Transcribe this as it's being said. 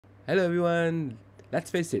Hello everyone. Let's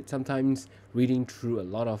face it, sometimes reading through a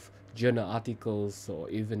lot of journal articles or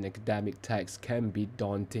even academic texts can be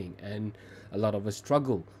daunting, and a lot of us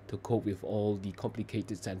struggle to cope with all the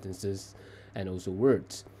complicated sentences and also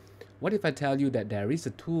words. What if I tell you that there is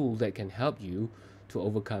a tool that can help you to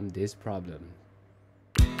overcome this problem?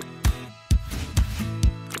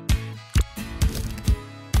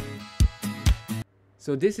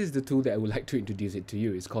 So this is the tool that I would like to introduce it to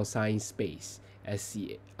you. It's called SciSpace,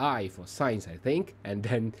 SCI for science, I think, and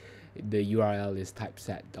then the URL is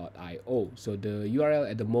typeset.io. So the URL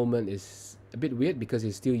at the moment is a bit weird because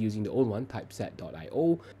it's still using the old one,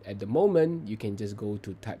 typeset.io. At the moment, you can just go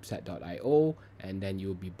to typeset.io and then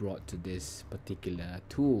you'll be brought to this particular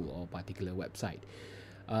tool or particular website.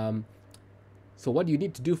 So what you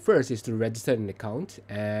need to do first is to register an account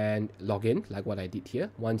and log in, like what I did here.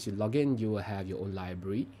 Once you log in, you will have your own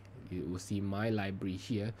library. You will see my library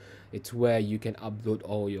here. It's where you can upload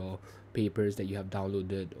all your papers that you have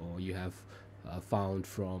downloaded or you have found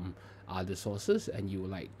from other sources, and you would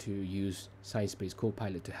like to use SciSpace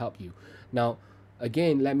Copilot to help you. Now,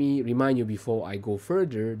 again, let me remind you before I go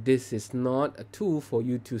further, this is not a tool for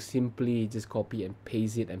you to simply just copy and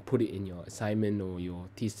paste it and put it in your assignment or your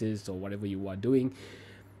thesis or whatever you are doing.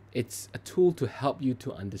 It's a tool to help you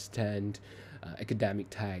to understand academic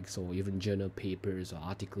tags or even journal papers or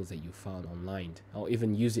articles that you found online, or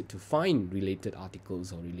even use it to find related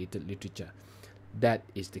articles or related literature. That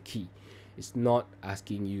is the key. It's not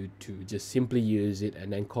asking you to just simply use it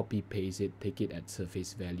and then copy paste it, take it at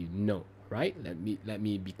surface value. No, right? Let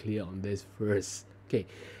me be clear on this first. Okay,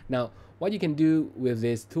 now what you can do with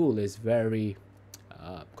this tool is very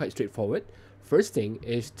quite straightforward. First thing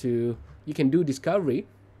is you can do discovery,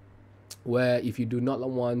 where if you do not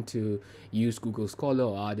want to use Google Scholar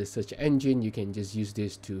or other search engine, you can just use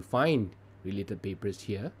this to find related papers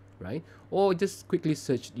here, right? Or just quickly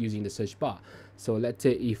search using the search bar. So let's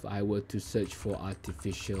say if I were to search for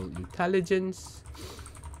artificial intelligence,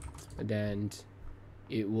 then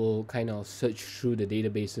it will kind of search through the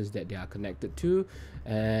databases that they are connected to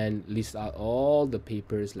and list out all the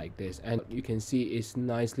papers like this, and you can see it's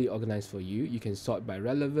nicely organized for you. You can sort by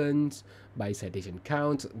relevance, by citation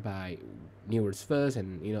count, by newest first,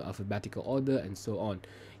 and alphabetical order, and so on.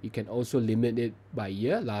 You can also limit it by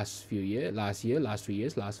year, last year, last 3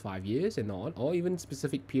 years, last 5 years, and on, or even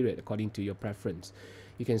specific period according to your preference.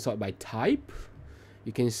 You can sort by type.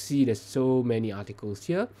 You can see there's so many articles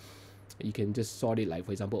here. You can just sort it, like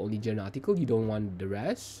for example only journal article, you don't want the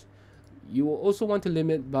rest. You will also want to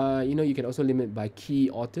limit by, you can also limit by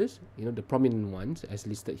key authors, the prominent ones as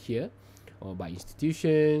listed here, or by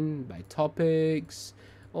institution, by topics,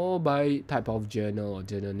 or by type of journal or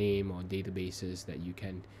journal name or databases that you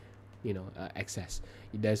can access.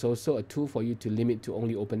 There's also a tool for you to limit to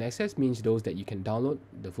only open access, means those that you can download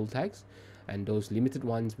the full text, and those limited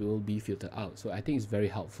ones will be filtered out. So I think it's very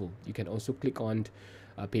helpful. You can also click on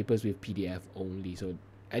papers with PDF only, so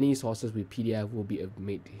any sources with PDF will be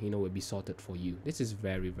will be sorted for you. This is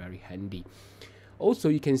very, very handy. Also,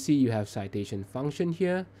 you can see you have citation function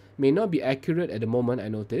here. May not be accurate at the moment, I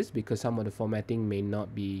noticed, because some of the formatting may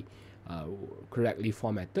not be correctly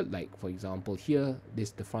formatted. Like for example here,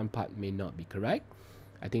 the front part may not be correct.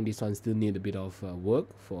 I think this one still need a bit of work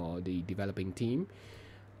for the developing team.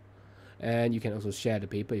 And you can also share the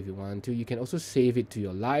paper if you want to. You can also save it to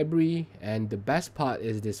your library, and the best part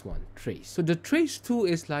is this one, Trace. So the Trace tool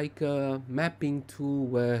is like a mapping tool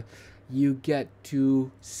where you get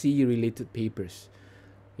to see related papers.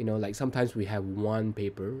 Like sometimes we have one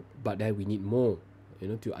paper, but then we need more,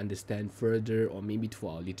 to understand further, or maybe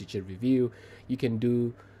for our literature review. You can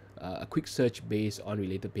do a quick search based on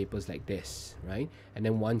related papers like this, right? And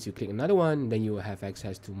then once you click another one, then you will have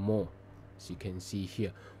access to more, as you can see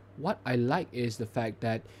here. What I like is the fact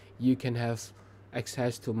that you can have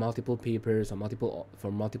access to multiple papers or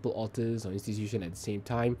from multiple authors or institutions at the same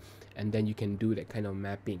time, and then you can do that kind of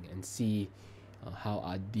mapping and see how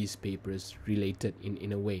are these papers related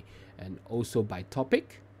in a way, and also by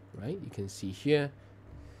topic, right? You can see here,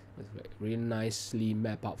 really nicely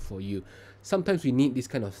map out for you. Sometimes we need this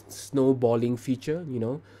kind of snowballing feature,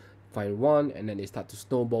 find one and then they start to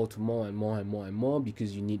snowball to more and more and more and more,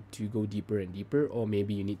 because you need to go deeper and deeper, or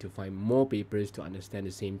maybe you need to find more papers to understand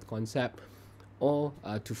the same concept, or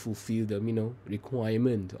to fulfill the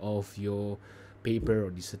requirement of your paper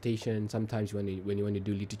or dissertation. Sometimes when you want to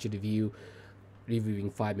do literature review, reviewing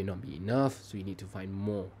 5 may not be enough, so you need to find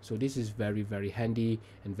more. So this is very, very handy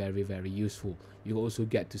and very, very useful. You also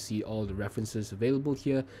get to see all the references available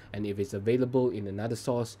here, and if it's available in another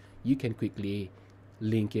source, you can quickly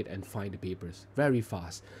link it and find the papers very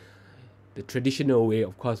fast. The traditional way,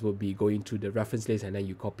 of course, will be going through the reference list and then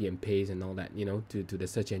you copy and paste and all that, you know, to the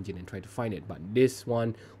search engine and try to find it. But this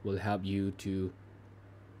one will help you to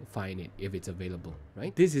find it if it's available,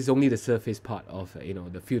 right? This is only the surface part of, you know,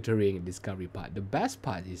 the filtering and discovery part. The best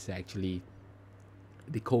part is actually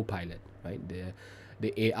the Copilot, right?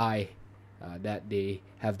 The AI that they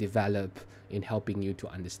have developed in helping you to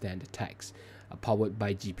understand the text, powered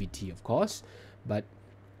by GPT, of course, but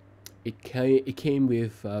it came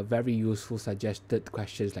with very useful suggested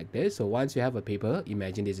questions like this. So once you have a paper,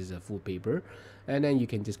 imagine this is a full paper, and then you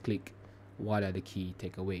can just click what are the key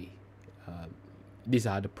takeaway. These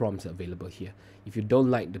are the prompts available here. If you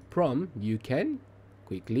don't like the prompt, you can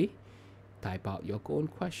quickly type out your own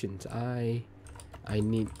questions. I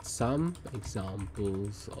need some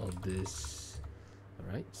examples of this.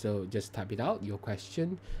 All right, so just type it out, your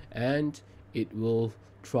question, and it will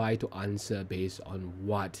try to answer based on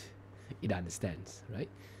what it understands, right?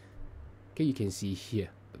 Okay, you can see here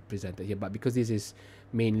presented here, but because this is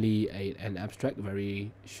mainly an abstract,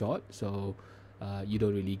 very short, so you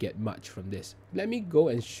don't really get much from this. Let me go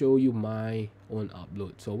and show you my own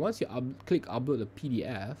upload. So once you click upload a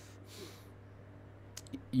PDF,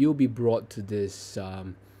 you'll be brought to this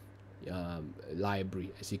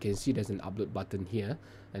library. As you can see, there's an upload button here,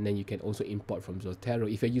 and then you can also import from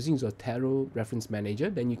Zotero. If you're using Zotero Reference Manager,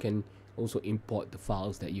 then you can also import the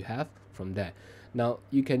files that you have from there. Now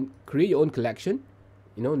you can create your own collection,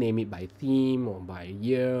 you know, name it by theme or by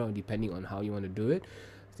year, or depending on how you want to do it.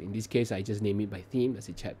 So in this case, I just name it by theme. As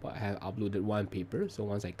a chatbot, I have uploaded one paper. So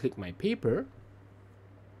once I click my paper,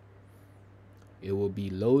 it will be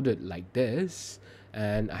loaded like this,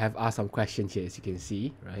 and I have asked some questions here, as you can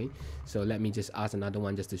see, right? So let me just ask another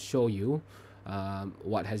one just to show you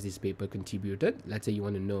what has this paper contributed. Let's say you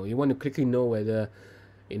want to quickly know whether,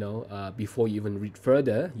 you know, before you even read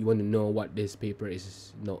further, you want to know what this paper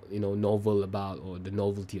is, novel about, or the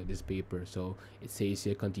novelty of this paper. So it says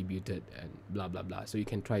here contributed and blah blah blah. So you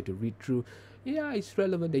can try to read through. Yeah, it's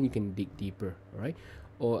relevant. Then you can dig deeper, all right?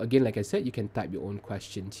 Or again, like I said, you can type your own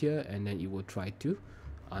questions here, and then it will try to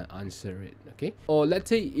answer it. Okay. Or let's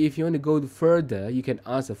say if you want to go further, you can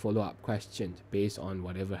ask a follow-up question based on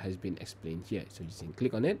whatever has been explained here. So you can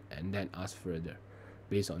click on it and then ask further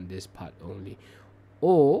based on this part only.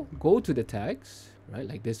 Or go to the text, right,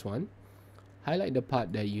 like this one, highlight the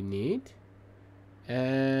part that you need,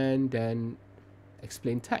 and then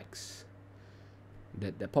explain text.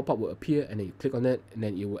 That pop-up will appear, and then you click on it, and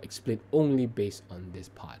then it will explain only based on this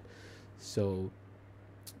part. So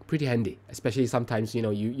pretty handy, especially sometimes, you know,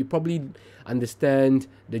 you probably understand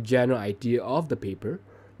the general idea of the paper,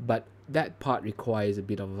 but that part requires a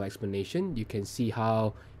bit of explanation. You can see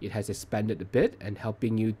how it has expanded a bit and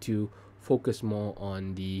helping you to focus more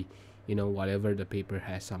on the, you know, whatever the paper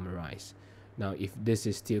has summarized. Now, if this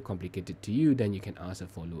is still complicated to you, then you can ask a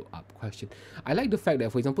follow-up question. I like the fact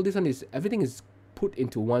that, for example, this one is everything is put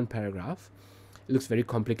into one paragraph. It looks very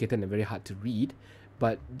complicated and very hard to read,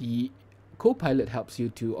 but the Copilot helps you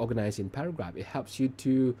to organize in paragraph. It helps you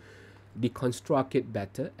to deconstruct it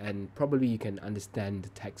better, and probably you can understand the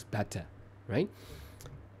text better, right?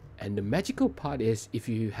 And the magical part is if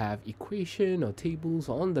you have equation or tables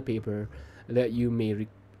on the paper that you may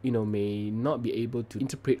not be able to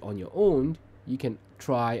interpret on your own, you can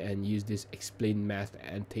try and use this explain math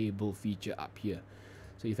and table feature up here.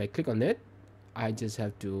 So if I click on it, I just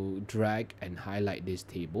have to drag and highlight this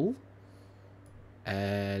table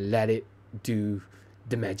and let it do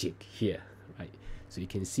the magic here, right? So you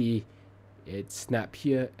can see it snap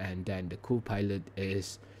here, and then the Copilot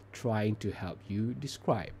is trying to help you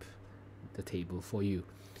describe the table for you.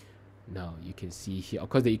 Now you can see here, of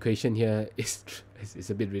course, the equation here is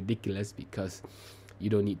a bit ridiculous because you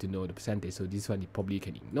don't need to know the percentage, so this one you probably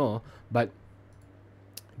can ignore, but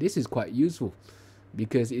this is quite useful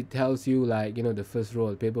because it tells you, like, you know, the first row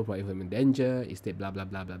of the paper for infant danger is that blah blah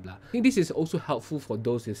blah blah blah. I think this is also helpful for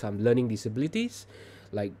those with some learning disabilities,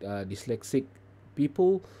 like dyslexic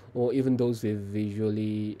people, or even those with visual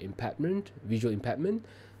impairment,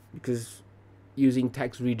 because using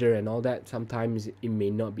text reader and all that, sometimes it may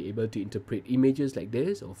not be able to interpret images like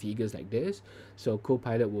this or figures like this. So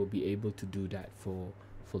Copilot will be able to do that for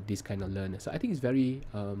this kind of learners. So I think it's very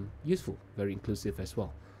useful, very inclusive as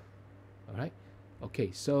well. All right.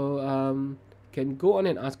 Okay, so can go on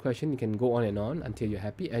and ask questions. You can go on and on until you're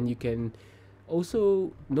happy, and you can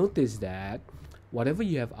also notice that whatever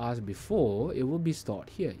you have asked before, it will be stored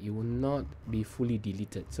here. It will not be fully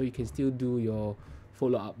deleted, so you can still do your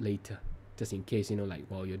follow-up later, just in case, you know, like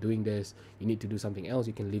while you're doing this, you need to do something else.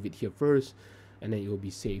 You can leave it here first, and then it will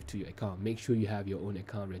be saved to your account. Make sure you have your own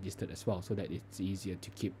account registered as well, so that it's easier to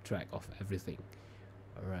keep track of everything.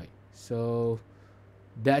 All right. So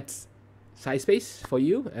that's Scispace for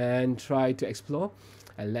you, and try to explore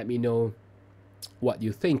and let me know what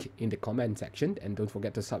you think in the comment section, and don't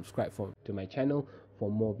forget to subscribe to my channel for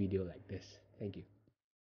more video like this. Thank you.